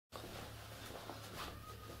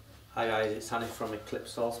Hi guys, it's Hanny from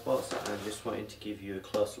Eclipse All Sports, and I'm just wanting to give you a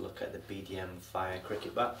closer look at the Bdm Fire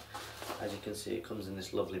Cricket Bat. As you can see, it comes in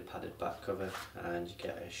this lovely padded back cover, and you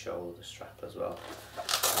get a shoulder strap as well.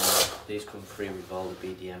 These come free with all the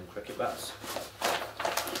Bdm cricket bats.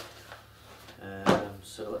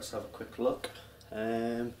 So let's have a quick look.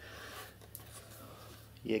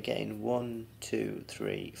 You're getting 1, 2,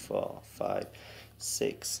 3, 4, 5,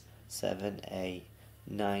 6, 7, 8,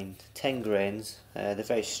 9, 10 grains. They're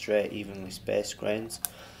very straight, evenly spaced grains.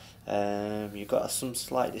 You've got some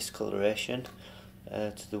slight discoloration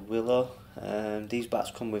to the willow. These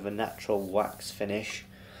bats come with a natural wax finish,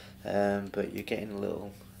 but you're getting a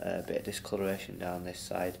little bit of discoloration down this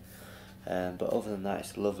side. But other than that,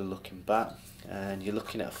 it's a lovely looking bat, and you're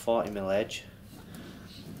looking at a 40mm edge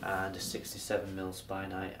and a 67mm spine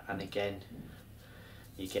height, and again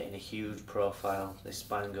you're getting a huge profile. This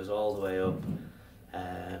spine goes all the way up.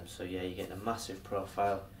 So yeah, you're getting a massive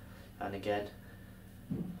profile, and again,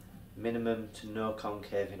 minimum to no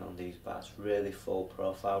concaving on these bats. Really full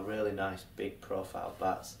profile, really nice big profile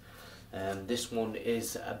bats. This one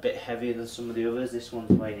is a bit heavier than some of the others. This one's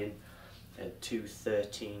weighing in at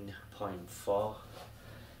 213.4,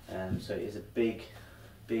 so it is a big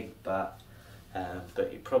bat, but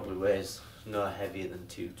it probably weighs no heavier than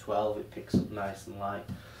 212. It picks up nice and light.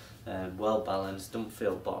 Well balanced, don't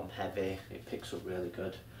feel bottom heavy, it picks up really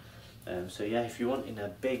good. So yeah, if you're wanting a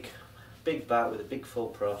big bat with a big full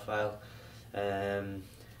profile,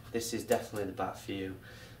 this is definitely the bat for you.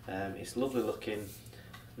 It's lovely looking,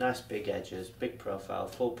 nice big edges, big profile,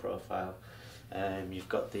 full profile. You've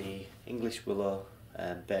got the English willow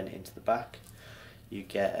burnt into the back. You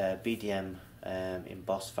get a Bdm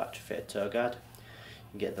embossed factory fitted toe guard.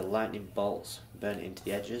 You get the lightning bolts burnt into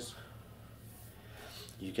the edges.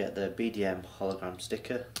 You get the Bdm hologram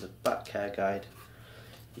sticker, the bat care guide.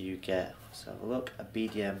 You get, let's have a look, a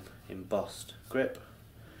Bdm embossed grip.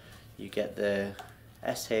 You get the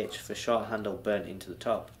SH for short handle burnt into the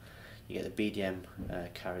top. You get the Bdm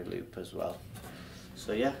carry loop as well.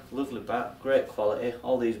 So yeah, lovely bat, great quality.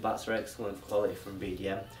 All these bats are excellent quality from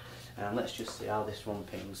Bdm. And let's just see how this one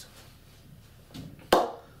pings.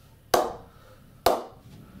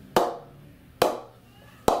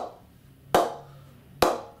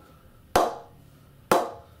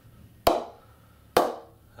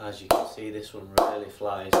 As you can see, this one really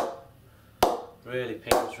flies, really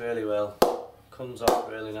pings really well, comes off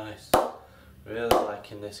really nice. Really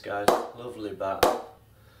liking this, guys, lovely bat.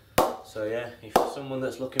 So yeah, if you're someone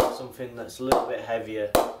that's looking for something that's a little bit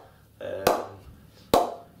heavier,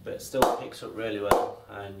 but still picks up really well,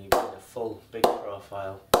 and you get a full big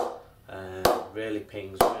profile, really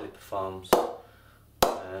pings, really performs,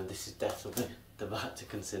 this is definitely the bat to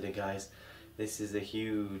consider, guys. This is a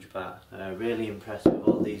huge bat. Really impressed with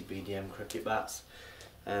all these Bdm cricket bats,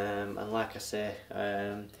 and like I say,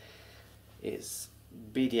 it's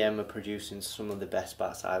Bdm are producing some of the best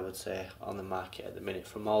bats, I would say, on the market at the minute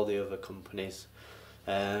from all the other companies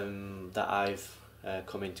that I've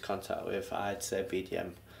come into contact with. I'd say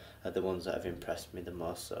Bdm are the ones that have impressed me the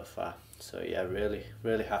most so far. So yeah, really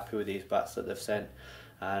happy with these bats that they've sent,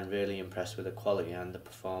 and really impressed with the quality and the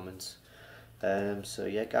performance. So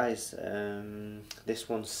yeah, guys, this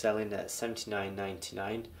one's selling at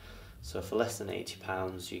 $79.99, so for less than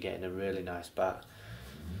 £80 you're getting a really nice bat.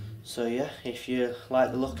 So yeah, if you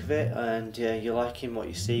like the look of it and you're liking what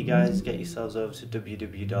you see, guys, get yourselves over to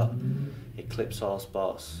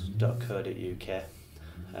www.eclipseallsports.co.uk.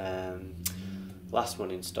 Last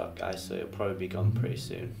one in stock, guys, so it'll probably be gone pretty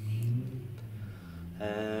soon.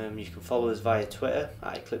 You can follow us via Twitter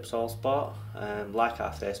at Eclipse All Sport, like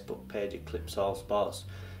our Facebook page Eclipse All Sports.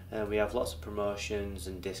 We have lots of promotions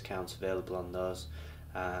and discounts available on those,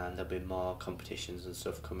 and there'll be more competitions and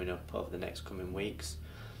stuff coming up over the next coming weeks.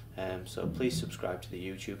 So please subscribe to the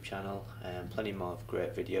YouTube channel, and plenty more of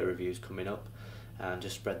great video reviews coming up, and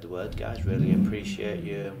just spread the word, guys. Really appreciate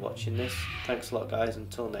you watching this. Thanks a lot, guys.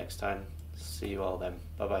 Until next time, see you all then.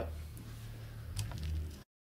 Bye bye.